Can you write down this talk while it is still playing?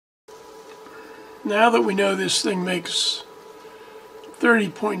Now that we know this thing makes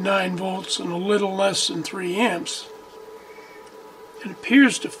 30.9 volts and a little less than 3 amps, it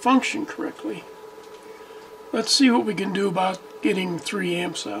appears to function correctly. Let's see what we can do about getting 3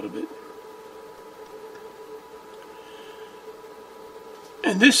 amps out of it.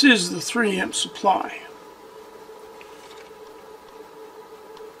 And this is the 3 amp supply.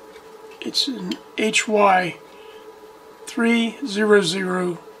 It's an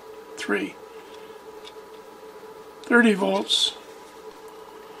HY3003. 30 volts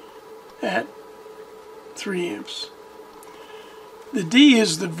at 3 amps. The D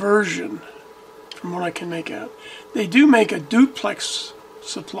is the version, from what I can make out. They do make a duplex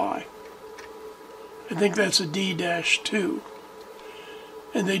supply. I think that's a D-2.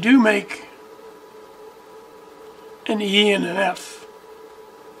 And they do make an E and an F.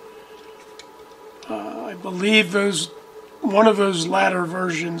 I believe one of those latter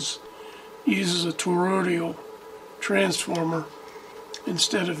versions uses a toroidal transformer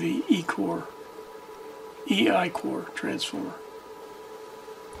instead of the EI core transformer.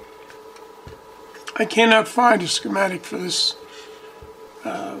 I cannot find a schematic for this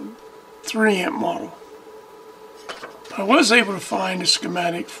 3 amp model. I was able to find a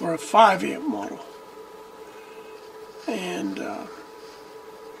schematic for a 5 amp model, and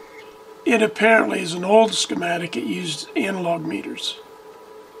it apparently is an old schematic. It used analog meters,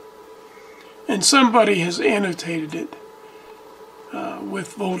 and somebody has annotated it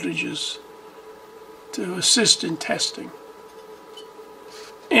with voltages to assist in testing.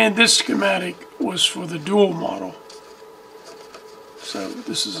 And this schematic was for the dual model. So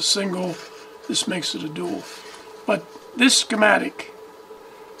this is a single, this makes it a dual. But this schematic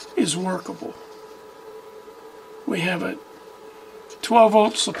is workable. We have a 12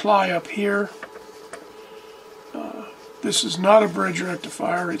 volt supply up here. This is not a bridge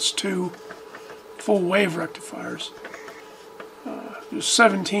rectifier, it's 2 full wave rectifiers. There's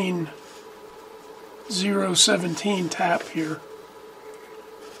 017 tap here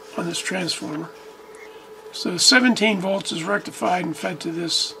on this transformer. So 17 volts is rectified and fed to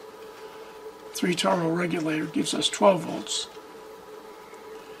this 3-terminal regulator. It gives us 12 volts.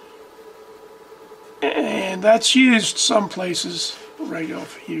 And that's used some places, right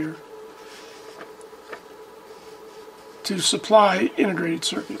off here, to supply integrated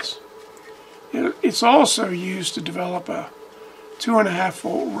circuits. It's also used to develop a 2.5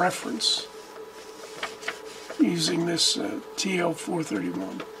 volt reference using this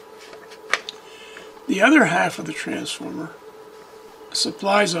TL431. The other half of the transformer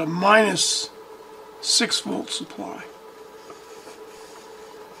supplies a minus 6 volt supply.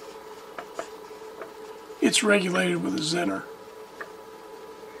 It's regulated with a Zener.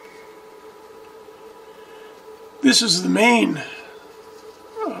 This is the main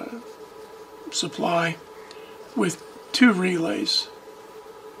supply with 2 relays,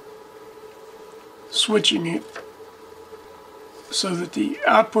 switching it so that the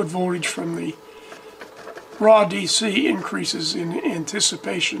output voltage from the raw DC increases in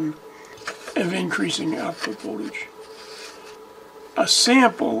anticipation of increasing output voltage. A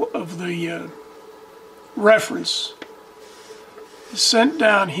sample of the reference is sent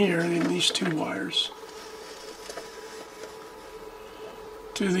down here in these 2 wires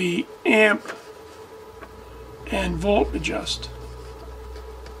to the amp and volt adjust.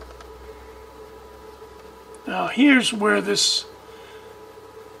 Now here's where this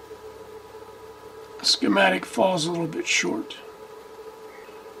schematic falls a little bit short.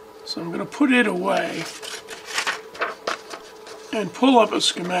 So I'm going to put it away and pull up a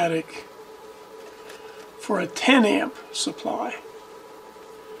schematic for a 10 amp supply.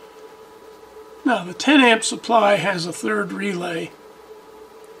 Now the 10 amp supply has a 3rd relay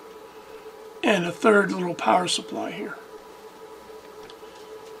and a 3rd little power supply here.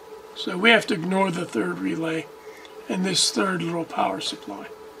 So we have to ignore the 3rd relay and this 3rd little power supply.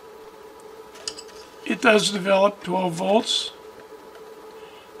 It does develop 12 volts.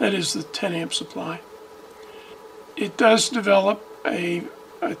 That is the 10 amp supply. It does develop a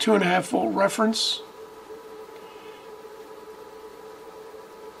 2.5 volt reference.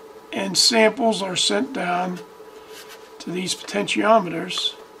 And samples are sent down to these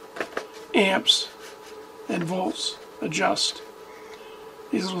potentiometers, amps and volts adjust.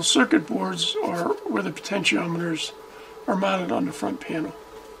 These little circuit boards are where the potentiometers are mounted on the front panel.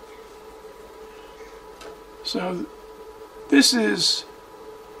 So this is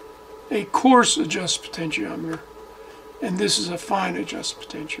a coarse adjust potentiometer, and this is a fine adjust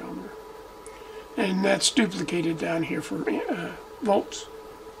potentiometer. And that's duplicated down here for volts.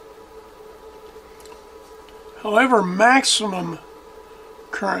 However, maximum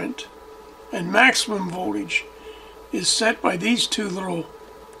current and maximum voltage is set by these two little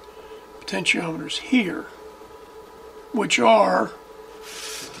potentiometers here, which are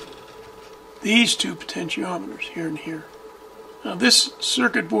these two potentiometers here and here. Now this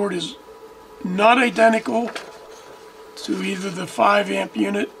circuit board is not identical to either the 5 amp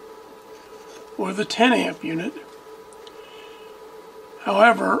unit or the 10 amp unit.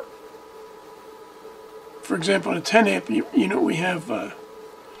 However, for example, in a 10 amp unit we have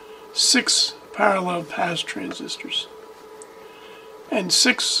 6 parallel pass transistors and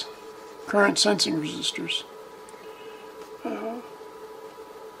 6 current sensing resistors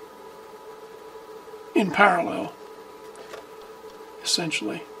in parallel,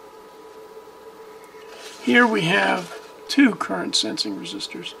 essentially. Here we have 2 current sensing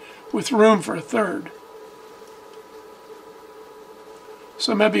resistors with room for a third.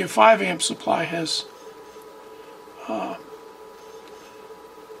 So maybe a 5 amp supply has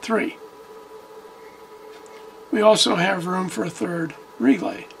 3. We also have room for a third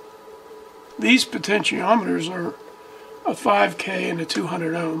relay. These potentiometers are a 5K and a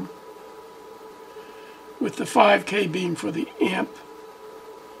 200 ohm, with the 5K being for the amp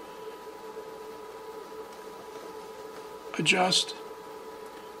adjust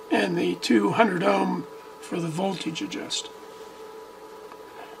and the 200 ohm for the voltage adjust.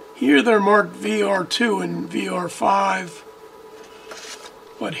 Here they're marked VR2 and VR5,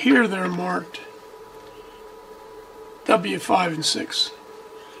 but here they're marked W5 and 6.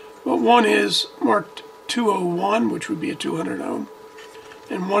 But one is marked 201, which would be a 200 ohm,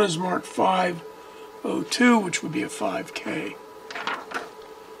 and one is marked 502, which would be a 5K,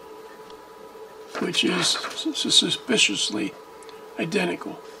 which is suspiciously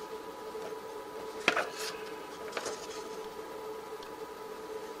identical.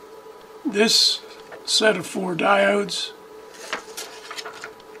 This set of 4 diodes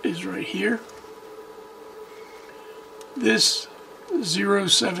is right here. This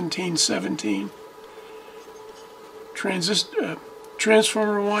 01717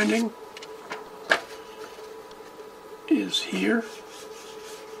 transformer winding is here.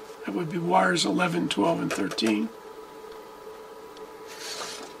 That would be wires 11, 12, and 13.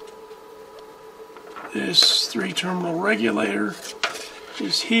 This 3-terminal regulator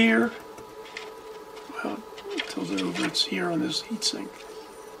is here. Well, it tells it over, it's here on this heatsink.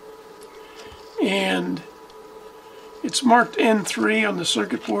 And it's marked N3 on the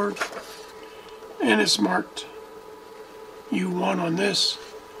circuit board, and it's marked U1 on this,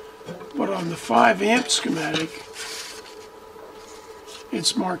 but on the 5 amp schematic,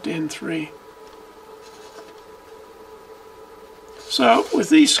 it's marked N3. So with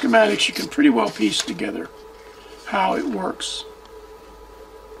these schematics, you can pretty well piece together how it works.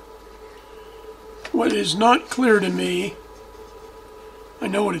 What is not clear to me, I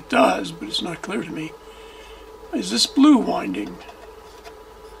know what it does, but it's not clear to me, is this blue winding.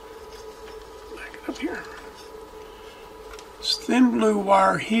 Back it up here. This thin blue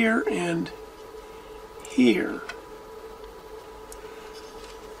wire here and here.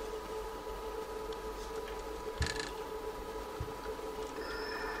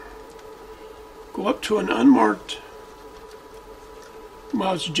 Go up to an unmarked,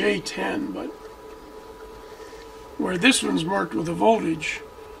 well, it's J10, but where this one's marked with a voltage,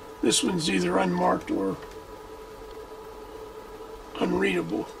 this one's either unmarked or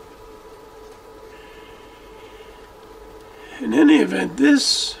unreadable. In any event,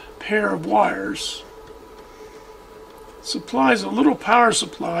 this pair of wires supplies a little power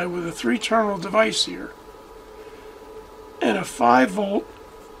supply with a 3-terminal device here and a 5-volt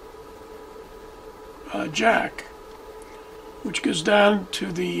jack, which goes down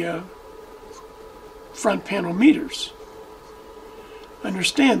to the front panel meters.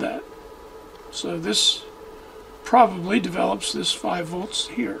 Understand that. So this probably develops this 5 volts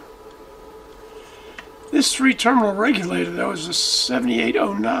here. This 3-terminal regulator, though, is a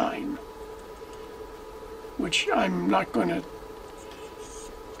 7809, which I'm not going to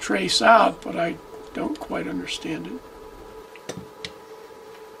trace out, but I don't quite understand it.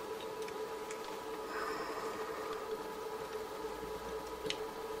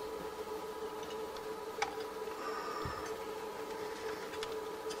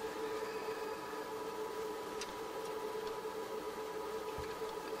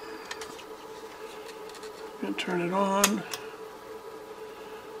 I'm going to turn it on.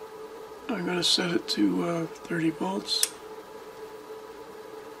 I'm going to set it to 30 volts.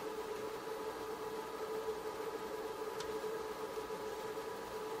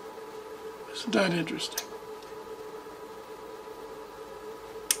 Isn't that interesting?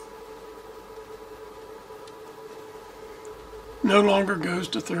 No longer goes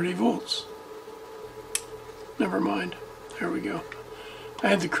to 30 volts. Never mind. There we go. I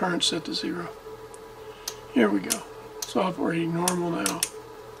had the current set to 0. Here we go. It's operating normal now.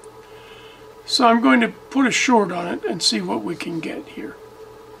 So I'm going to put a short on it and see what we can get here.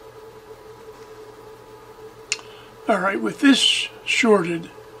 Alright, with this shorted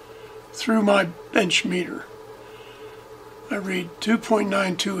through my bench meter, I read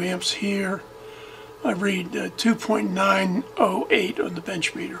 2.92 amps here. I read 2.908 on the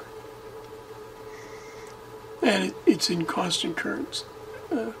bench meter. And it's in constant current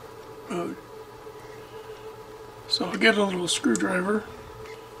mode. So I'll get a little screwdriver,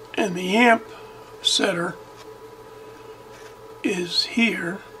 and the amp setter is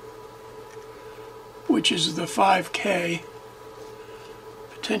here, which is the 5K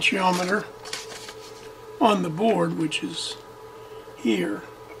potentiometer on the board, which is here.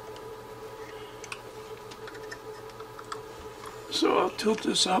 So I'll tilt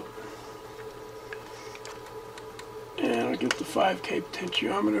this up, and I'll get the 5K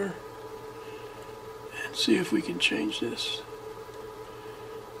potentiometer and see if we can change this.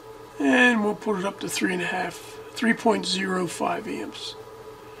 And we'll put it up to 3.05 amps.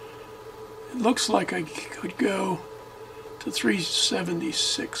 It looks like I could go to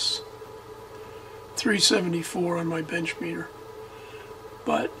 376, 374 on my bench meter,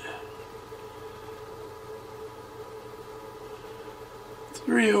 but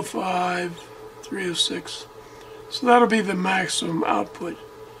 305, 306. So that'll be the maximum output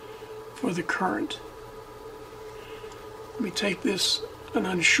for the current. Let me take this and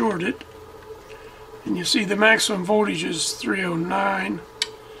unshort it, and you see the maximum voltage is 309,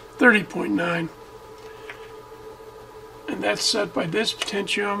 30.9, and that's set by this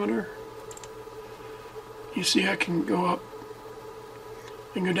potentiometer. You see I can go up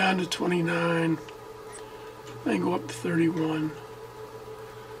and go down to 29, then go up to 31.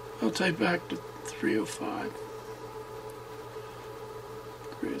 I'll take back to 305,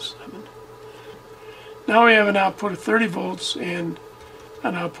 307. Now we have an output of 30 volts and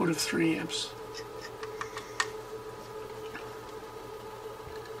an output of 3 amps.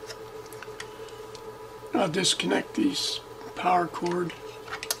 I'll disconnect these power cord.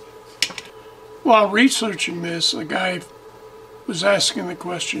 While researching this, a guy was asking the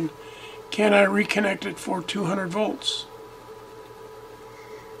question, can I reconnect it for 200 volts?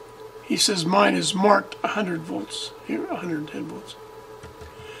 He says mine is marked 100 volts, here 110 volts.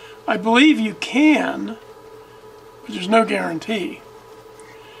 I believe you can, but there's no guarantee.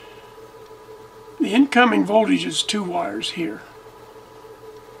 The incoming voltage is 2 wires here.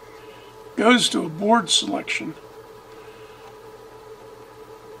 Goes to a board selection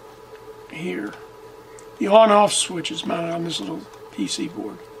here. The on-off switch is mounted on this little PC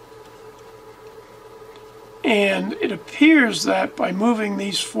board. And it appears that by moving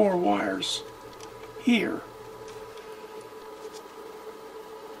these 4 wires here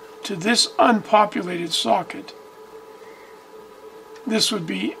to this unpopulated socket, this would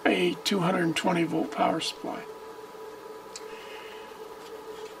be a 220 volt power supply.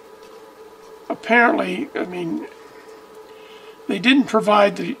 Apparently, I mean, they didn't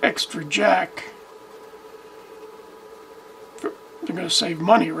provide the extra jack. They're going to save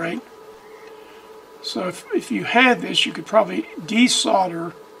money, right? So if you had this, you could probably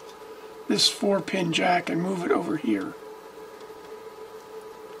desolder this 4-pin jack and move it over here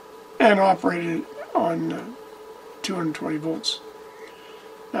and operate it on 220 volts.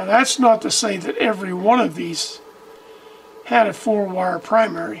 Now that's not to say that every one of these had a 4-wire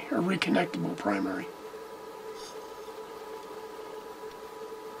primary, a reconnectable primary.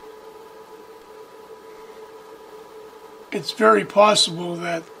 It's very possible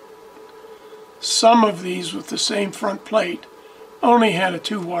that some of these with the same front plate only had a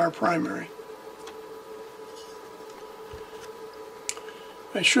 2-wire primary.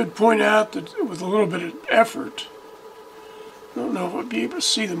 I should point out that with a little bit of effort, I don't know if I'll be able to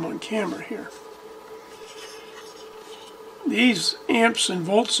see them on camera here. These amps and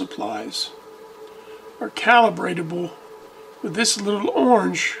volt supplies are calibratable with this little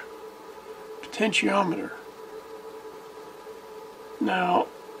orange potentiometer. Now,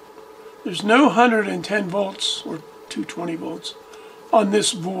 there's no 110 volts or 220 volts on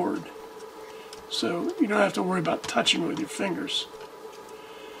this board, so you don't have to worry about touching it with your fingers.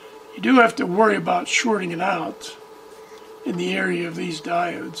 You do have to worry about shorting it out in the area of these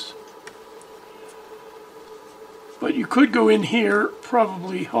diodes. But you could go in here,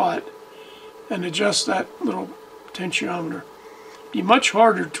 probably hot, and adjust that little potentiometer. It'd be much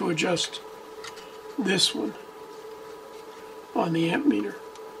harder to adjust this one on the amp meter.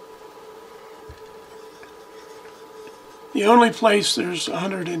 The only place there's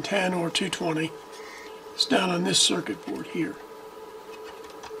 110 or 220 It's down on this circuit board here.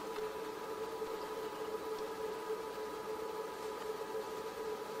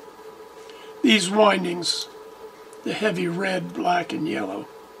 These windings, the heavy red, black, and yellow,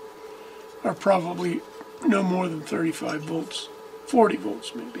 are probably no more than 35 volts, 40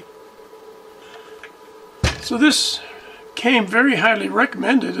 volts maybe. So this came very highly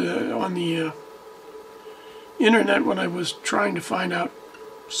recommended on the internet when I was trying to find out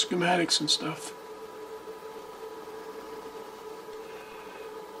schematics and stuff.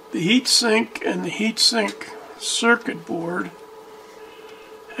 The heatsink and the heatsink circuit board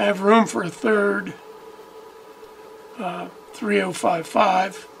have room for a third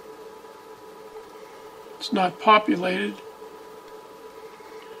 3055. It's not populated.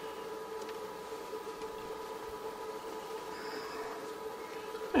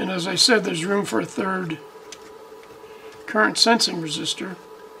 And as I said, there's room for a third current sensing resistor.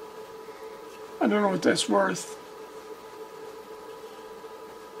 I don't know what that's worth.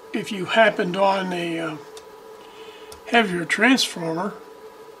 If you happened on a heavier transformer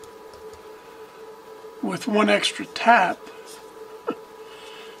with one extra tap,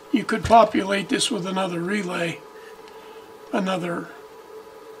 you could populate this with another relay, another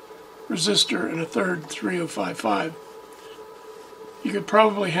resistor, and a third 3055. You could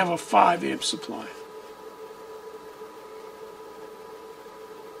probably have a 5 amp supply.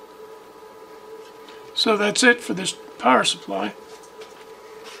 So that's it for this power supply.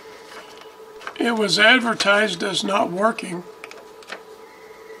 It was advertised as not working,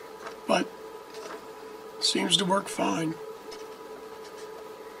 but seems to work fine.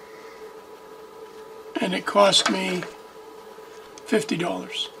 And it cost me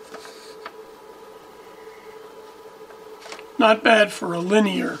 $50. Not bad for a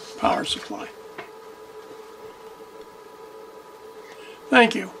linear power supply.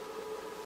 Thank you.